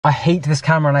I hate this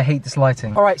camera and I hate this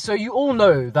lighting. All right, so you all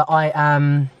know that I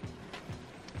am...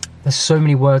 There's so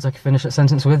many words I could finish that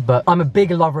sentence with, but I'm a big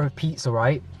lover of pizza,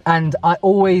 right? And I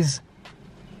always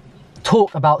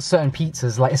talk about certain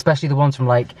pizzas, like especially the ones from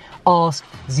like Ask,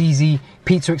 ZZ,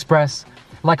 Pizza Express.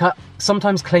 Like I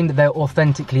sometimes claim that they're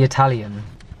authentically Italian.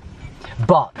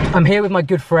 But I'm here with my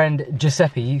good friend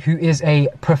Giuseppe, who is a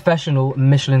professional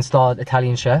Michelin-starred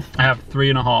Italian chef. I have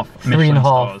 3.5 Michelin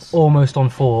stars. Almost on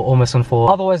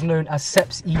four. Otherwise known as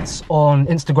Seps Eats on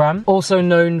Instagram. Also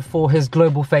known for his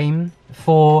global fame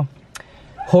for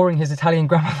whoring his Italian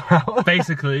grandmother out.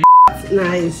 Basically.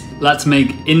 Nice. Let's make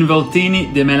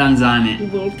involtini di melanzane.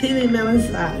 Involtini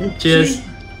melanzane. Cheers.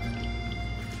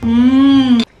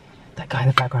 That guy in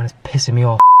the background is pissing me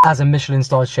off. As a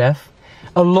Michelin-starred chef,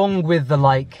 along with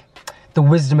the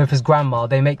wisdom of his grandma,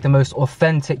 they make the most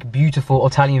authentic, beautiful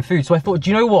Italian food. So I thought, do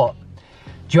you know what?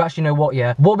 Do you actually know what,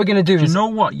 yeah? What we're gonna do is... Do you know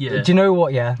what, yeah? Do you know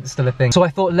what, yeah? It's still a thing. So I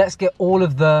thought, let's get all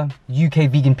of the UK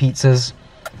vegan pizzas,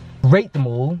 rate them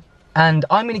all, and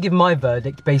I'm gonna give my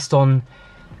verdict based on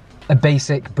a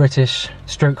basic British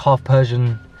stroke half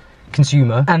Persian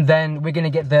consumer, and then we're gonna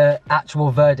get the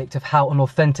actual verdict of how an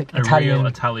authentic Italian,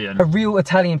 a real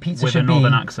Italian pizza should be. With a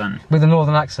northern accent. With a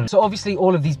northern accent. So obviously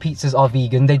all of these pizzas are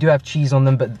vegan. They do have cheese on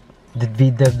them, but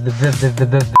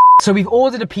so we've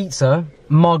ordered a pizza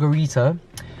margherita.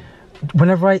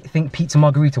 Whenever I think pizza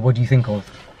margherita, what do you think of?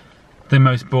 The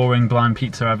most boring blind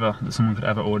pizza ever that someone could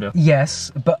ever order.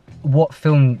 Yes, but what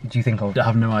film do you think of? I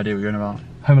have no idea what you're on about.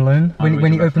 Home Alone?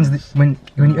 When he opens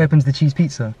the cheese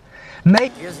pizza.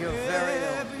 Mate, here's your very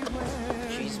own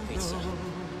cheese pizza.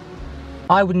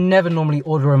 I would never normally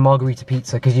order a margherita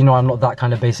pizza because you know I'm not that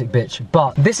kind of basic bitch.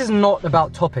 But this is not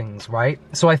about toppings, right?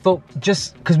 So I thought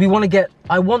just because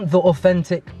I want the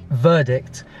authentic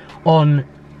verdict on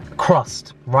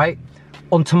crust, right?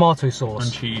 On tomato sauce.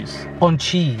 On cheese. On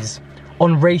cheese.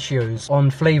 On ratios, on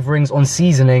flavorings, on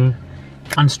seasoning.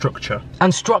 And structure.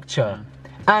 And structure.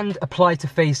 And apply to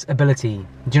face ability.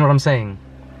 Do you know what I'm saying?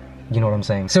 You know what I'm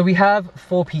saying. So we have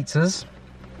 4 pizzas.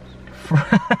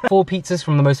 4 pizzas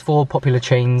from the most 4 popular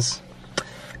chains.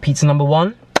 Pizza number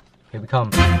 1, here we come.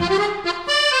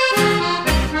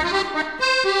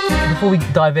 Before we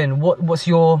dive in, what's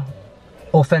your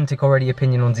authentic already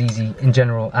opinion on ZZ in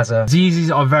general as a... ZZ's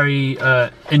are very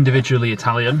individually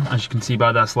Italian, as you can see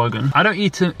by their slogan. I don't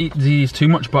eat ZZ's too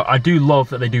much, but I do love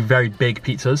that they do very big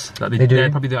pizzas. They're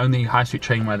probably the only high street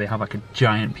chain where they have like a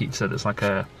giant pizza that's like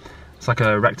a... It's like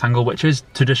a rectangle, which is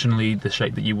traditionally the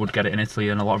shape that you would get it in Italy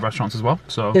and a lot of restaurants as well.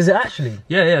 So is it actually?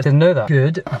 Yeah, yeah. Didn't know that.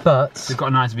 Good, but they've got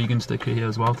a nice vegan sticker here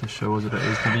as well to show us that it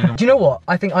is the vegan. Do you know what?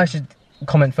 I think I should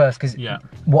comment first because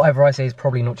whatever I say is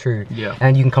probably not true. Yeah.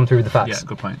 And you can come through with the facts. Yeah,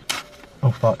 good point.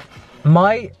 Oh fuck.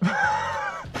 My.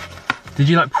 Did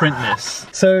you like print this?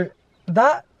 So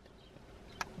that,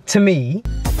 to me,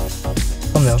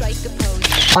 oh no.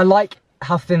 I like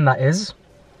how thin that is.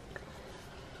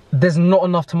 There's not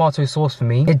enough tomato sauce for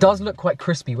me. It does look quite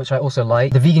crispy, which I also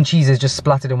like. The vegan cheese is just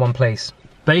splattered in one place.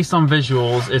 Based on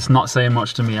visuals, it's not saying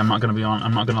much to me. I'm not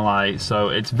gonna lie. So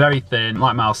it's very thin.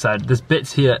 Like Mal said, there's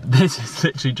bits here. This is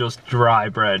literally just dry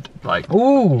bread. Like,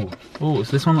 ooh, so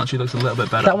this one actually looks a little bit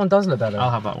better. That one does look better.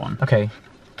 I'll have that one. Okay,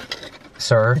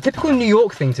 sir. The typical New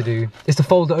York thing to do is to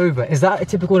fold it over. Is that a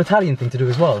typical Italian thing to do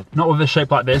as well? Not with a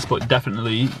shape like this, but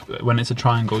definitely when it's a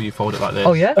triangle, you fold it like this.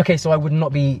 Oh yeah. Okay, so I would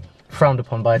not be frowned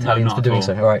upon by Italians for doing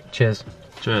so. All right, cheers.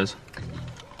 Cheers.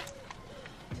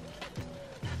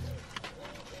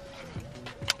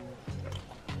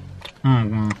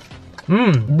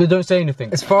 But don't say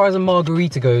anything. As far as a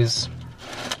margherita goes,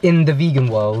 in the vegan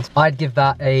world, I'd give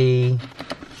that a...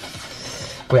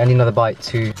 Wait, I need another bite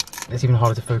too. It's even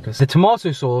harder to focus. The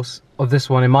tomato sauce of this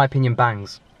one, in my opinion,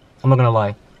 bangs. I'm not gonna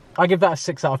lie. I give that a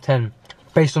 6 out of 10,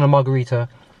 based on a margherita,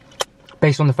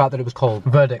 based on the fact that it was cold.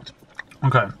 Verdict.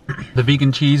 Okay, the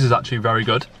vegan cheese is actually very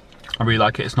good. I really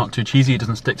like it. It's not too cheesy. It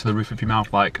doesn't stick to the roof of your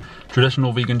mouth like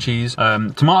traditional vegan cheese.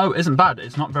 Tomato isn't bad.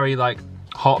 It's not very like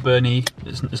heartburny.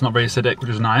 It's not very acidic, which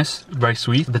is nice. Very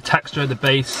sweet. The texture, the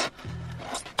base.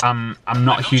 I'm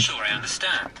not a huge. Sure I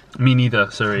understand. Me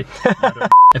neither, sorry.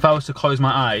 If I was to close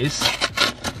my eyes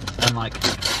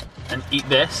and eat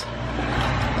this,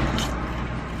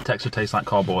 the texture tastes like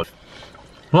cardboard.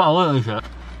 Well, I love it.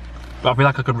 But I feel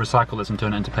like I could recycle this and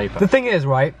turn it into paper. The thing is,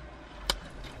 right,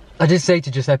 I did say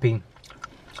to Giuseppe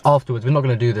afterwards, we're not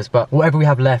going to do this, but whatever we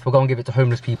have left, we're going to give it to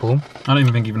homeless people. I don't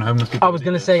even think even homeless people. I was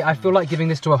going to say, I feel like giving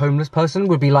this to a homeless person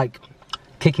would be like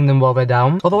kicking them while they're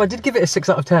down. Although I did give it a 6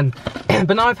 out of 10.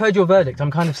 But now I've heard your verdict, I'm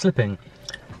kind of slipping.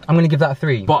 I'm going to give that a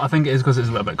 3. But I think it is because it's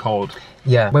a little bit cold.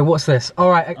 Yeah. Wait, what's this?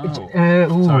 All right.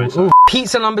 Sorry.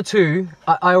 Pizza number 2.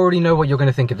 I already know what you're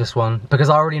gonna think of this one because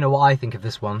I already know what I think of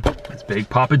this one. It's Big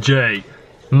Papa J.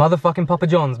 Motherfucking Papa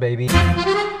John's, baby.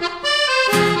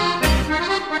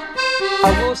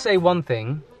 I will say one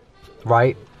thing,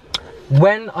 right?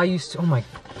 When I used to, oh my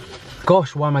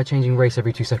gosh, why am I changing race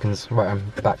every 2 seconds? Right,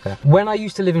 I'm back there. When I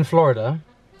used to live in Florida.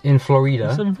 You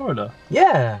live in Florida?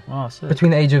 Yeah. Wow, sick.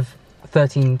 Between the age of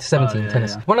 13 to 17,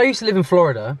 tennis. Yeah. When I used to live in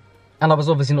Florida, and I was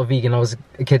obviously not vegan, I was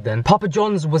a kid then, Papa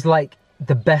John's was like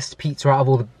the best pizza out of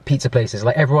all the pizza places.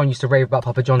 Like everyone used to rave about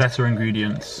Papa John's. Better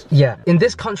ingredients. Yeah. In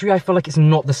this country, I feel like it's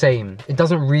not the same. It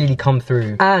doesn't really come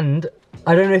through. And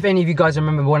I don't know if any of you guys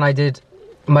remember when I did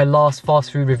my last fast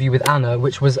food review with Anna,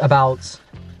 which was about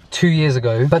 2 years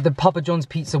ago. But the Papa John's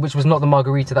pizza, which was not the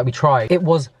margarita that we tried, it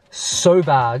was so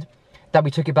bad that we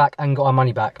took it back and got our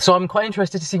money back. So I'm quite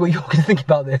interested to see what you're gonna think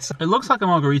about this. It looks like a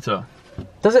margarita.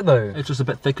 Does it though? It's just a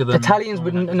bit thicker than... Italians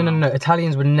would, no.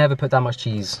 Italians would never put that much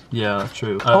cheese. Yeah, that's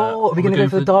true. Oh, are we gonna go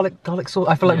for the garlic sauce?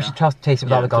 I feel like we should taste it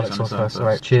without the garlic sauce first. All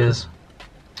right, cheers.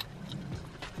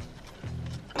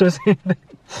 It's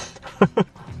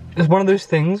one of those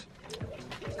things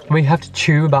where you have to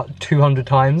chew about 200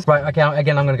 times. Right, okay,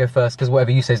 again, I'm gonna go first because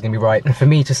whatever you say is gonna be right. And for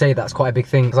me to say that's quite a big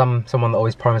thing because I'm someone that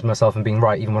always prides myself in being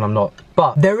right even when I'm not.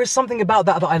 But there is something about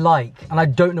that I like and I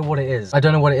don't know what it is. I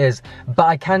don't know what it is, but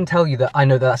I can tell you that I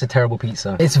know that that's a terrible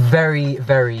pizza. It's very,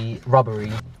 very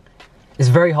rubbery. It's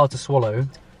very hard to swallow.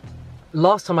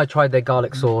 Last time I tried their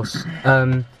garlic sauce,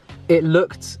 it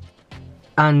looked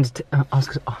and, I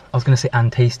was gonna say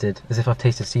and tasted, as if I've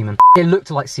tasted semen. It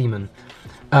looked like semen.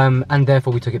 And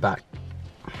therefore we took it back.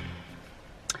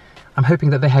 I'm hoping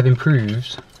that they have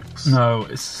improved. No,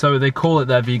 so they call it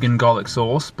their vegan garlic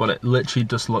sauce, but it literally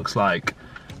just looks like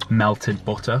melted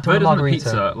butter. But it isn't a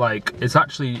pizza, like, it's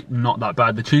actually not that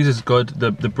bad. The cheese is good,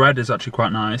 the bread is actually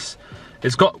quite nice.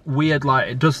 It's got weird, like,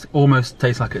 it does almost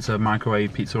taste like it's a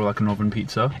microwave pizza or like an oven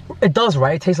pizza. It does,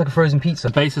 right? It tastes like a frozen pizza.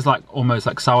 The base is like almost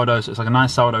like sourdough, so it's like a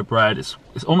nice sourdough bread. It's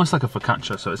almost like a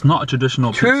focaccia, so it's not a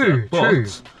traditional pizza. True.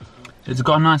 It's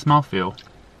got a nice mouthfeel.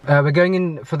 We're going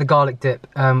in for the garlic dip,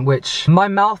 which my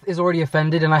mouth is already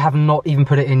offended and I have not even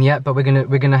put it in yet, but we're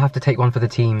gonna have to take one for the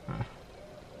team.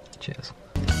 Cheers.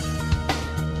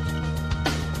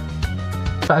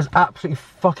 That is absolutely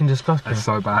fucking disgusting. It's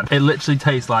so bad. It literally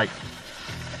tastes like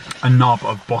a knob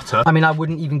of butter. I mean, I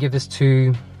wouldn't even give this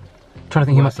to... I'm trying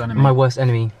to think of my worst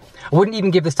enemy. I wouldn't even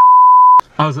give this to...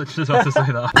 I was literally just about to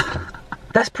say that.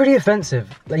 That's pretty offensive.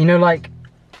 You know, like...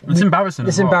 It's embarrassing.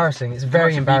 It's embarrassing. It's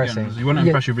very embarrassing. Vegans. You want to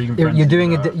impress your vegan friends. You're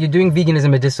doing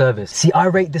veganism a disservice. See, I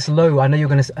rate this low. I know you're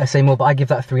going to say more, but I give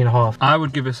that 3.5. I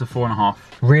would give this a 4.5.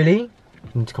 Really? You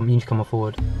need to come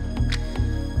forward.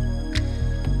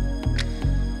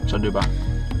 Should I do that?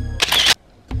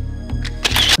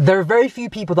 There are very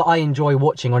few people that I enjoy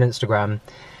watching on Instagram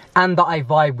and that I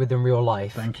vibe with in real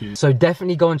life. Thank you. So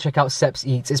definitely go and check out Seps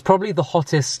Eats. It's probably the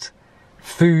hottest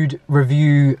food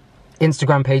review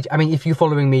Instagram page. I mean, if you're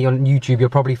following me on YouTube, you're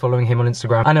probably following him on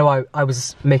Instagram. I know I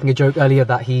was making a joke earlier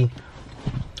that he...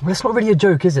 Well, it's not really a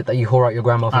joke, is it, that you whore out your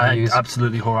grandma for views? I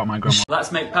absolutely whore out my grandma.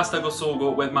 Let's make pasta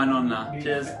gosorgo with my nonna.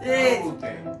 Cheers.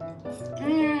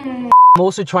 I'm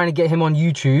also trying to get him on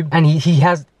YouTube, and he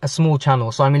has a small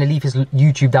channel, so I'm going to leave his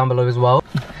YouTube down below as well.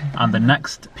 And the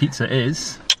next pizza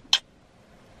is...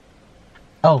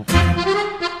 Oh.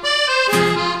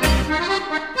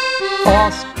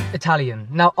 Ask Italian.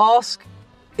 Now, Ask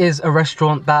is a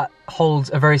restaurant that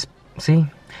holds a very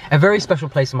special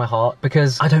place in my heart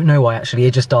because I don't know why, actually,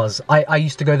 it just does. I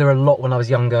used to go there a lot when I was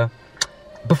younger,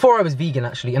 before I was vegan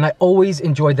actually, and I always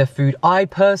enjoyed their food. I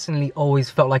personally always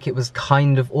felt like it was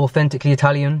kind of authentically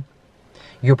Italian.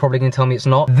 You're probably going to tell me it's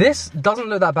not. This doesn't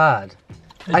look that bad.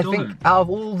 I think out of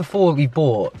all the 4 we've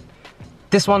bought,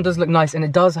 this one does look nice, and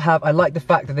it does have, I like the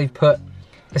fact that they've put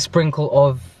a sprinkle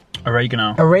of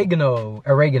oregano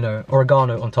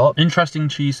on top. Interesting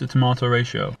cheese to tomato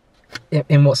ratio.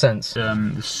 In what sense?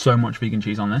 There's so much vegan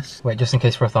cheese on this. Wait, just in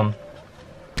case for a thumb.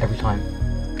 Every time.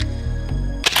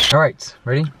 All right,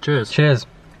 ready? Cheers. Cheers.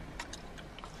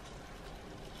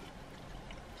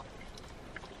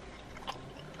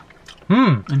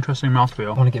 Interesting mouthfeel.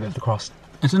 I want to get rid of the crust.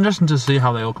 It's interesting to see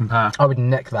how they all compare. I would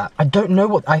neck that. I don't know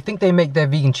what, I think they make their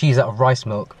vegan cheese out of rice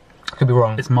milk. Could be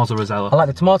wrong. It's mozzarella. I like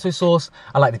the tomato sauce,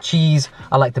 I like the cheese,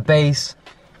 I like the base,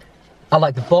 I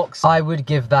like the box. I would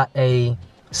give that a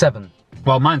 7.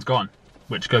 Well, mine's gone,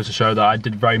 which goes to show that I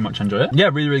did very much enjoy it. Yeah,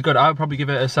 really, really good. I would probably give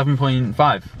it a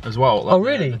 7.5 as well. Like, oh,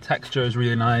 really? The texture is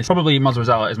really nice. Probably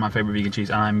mozzarella is my favourite vegan cheese,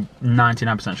 and I'm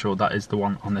 99% sure that is the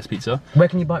one on this pizza. Where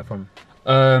can you buy it from?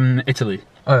 Italy.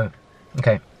 Oh,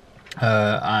 okay.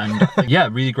 And yeah,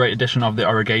 really great addition of the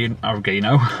oregano.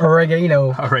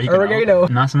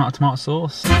 Nice amount of tomato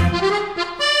sauce.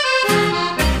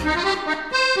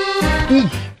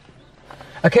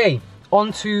 Okay,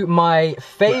 on to my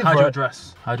favourite. How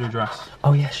do you dress?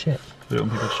 Oh yeah, shit. We don't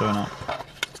want people showing up.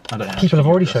 I don't know. People have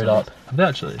already showed up. Have they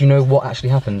actually? Do you know what actually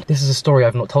happened? This is a story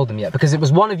I've not told them yet because it was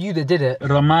one of you that did it.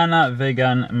 Romana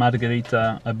vegan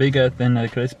margarita, a bigger, thinner,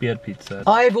 crispier pizza.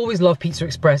 I've always loved Pizza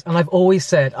Express, and I've always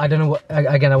said, I don't know what,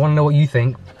 again, I want to know what you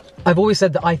think. I've always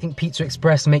said that I think Pizza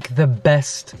Express make the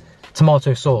best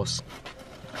tomato sauce.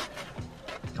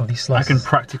 Oh, these slices. I can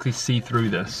practically see through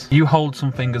this. You hold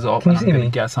some fingers up and I'm going to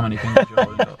guess how many fingers you're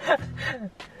holding up.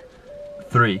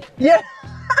 3. Yeah!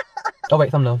 Oh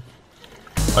wait, thumbnail.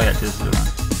 Oh yeah, cheers.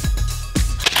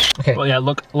 Okay. Well yeah,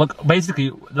 look,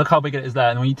 basically, look how big it is there,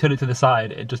 and when you turn it to the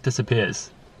side, it just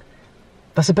disappears.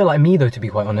 That's a bit like me though, to be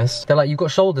quite honest. They're like, you've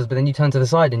got shoulders, but then you turn to the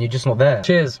side and you're just not there.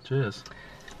 Cheers. Cheers.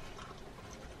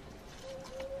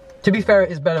 To be fair,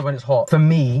 it is better when it's hot. For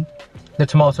me, the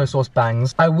tomato sauce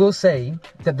bangs. I will say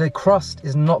that the crust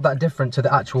is not that different to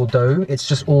the actual dough. It's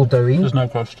just all doughy. There's no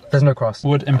crust. There's no crust.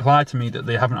 Would imply to me that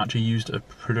they haven't actually used a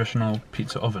traditional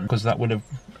pizza oven, because that would have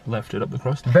lifted up the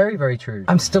crust. Very, very true.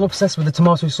 I'm still obsessed with the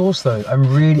tomato sauce though. I'm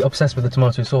really obsessed with the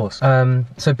tomato sauce.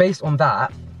 So based on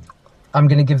that, I'm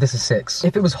gonna give this a 6.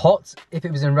 If it was hot, if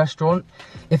it was in a restaurant,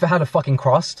 if it had a fucking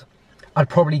crust, I'd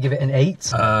probably give it an 8.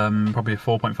 Probably a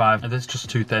 4.5. This is just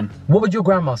too thin. What would your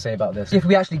grandma say about this? If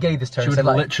we actually gave this to her and said,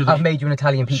 like, I've made you an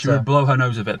Italian pizza. She would blow her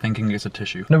nose of it thinking it's a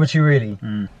tissue. No, would you really?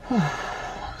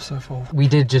 So full. We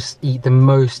did just eat the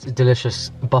most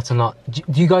delicious butternut. Do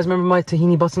you guys remember my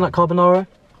tahini butternut carbonara?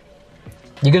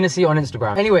 You're gonna see it on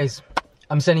Instagram. Anyways,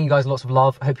 I'm sending you guys lots of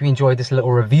love. I hope you enjoyed this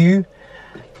little review.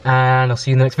 And I'll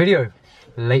see you in the next video.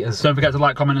 Laters. Don't forget to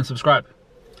like, comment and subscribe.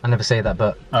 I never say that,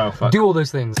 but oh, fuck. Do all those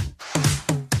things.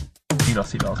 Need our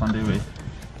seatbelts on, do we?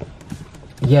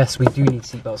 Yes, we do need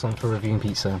seatbelts on for reviewing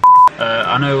pizza.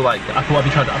 I know, like, I thought I'd be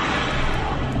trying to...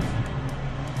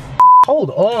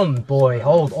 Hold on, boy,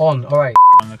 hold on. All right.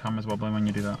 The camera's wobbling when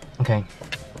you do that. Okay.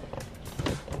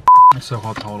 It's so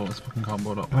hard to hold all this fucking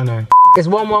cardboard up. I know. It's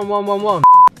 1 1 1 1 1.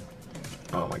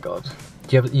 Oh my god.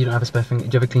 You don't have a spare finger? Do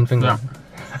you have a clean finger? Yeah.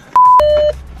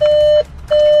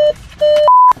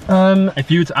 If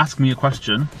you were to ask me a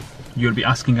question, you would be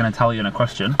asking an Italian a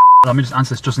question. Let me just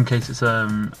answer this just in case it's a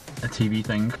TV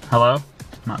thing. Hello?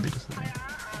 Might be just a thing.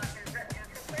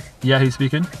 Yeah, who's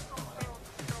speaking?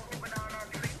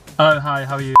 Oh, hi,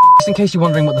 how are you? Just in case you're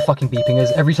wondering what the fucking beeping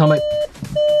is, every time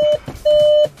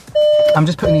I'm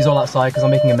just putting these all outside because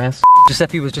I'm making a mess.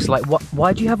 Giuseppe was just like, "What?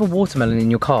 Why do you have a watermelon in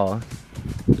your car?"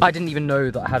 I didn't even know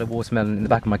that I had a watermelon in the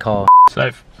back of my car.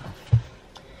 Safe.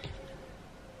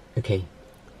 Okay.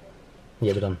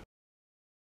 Yeah, we're done.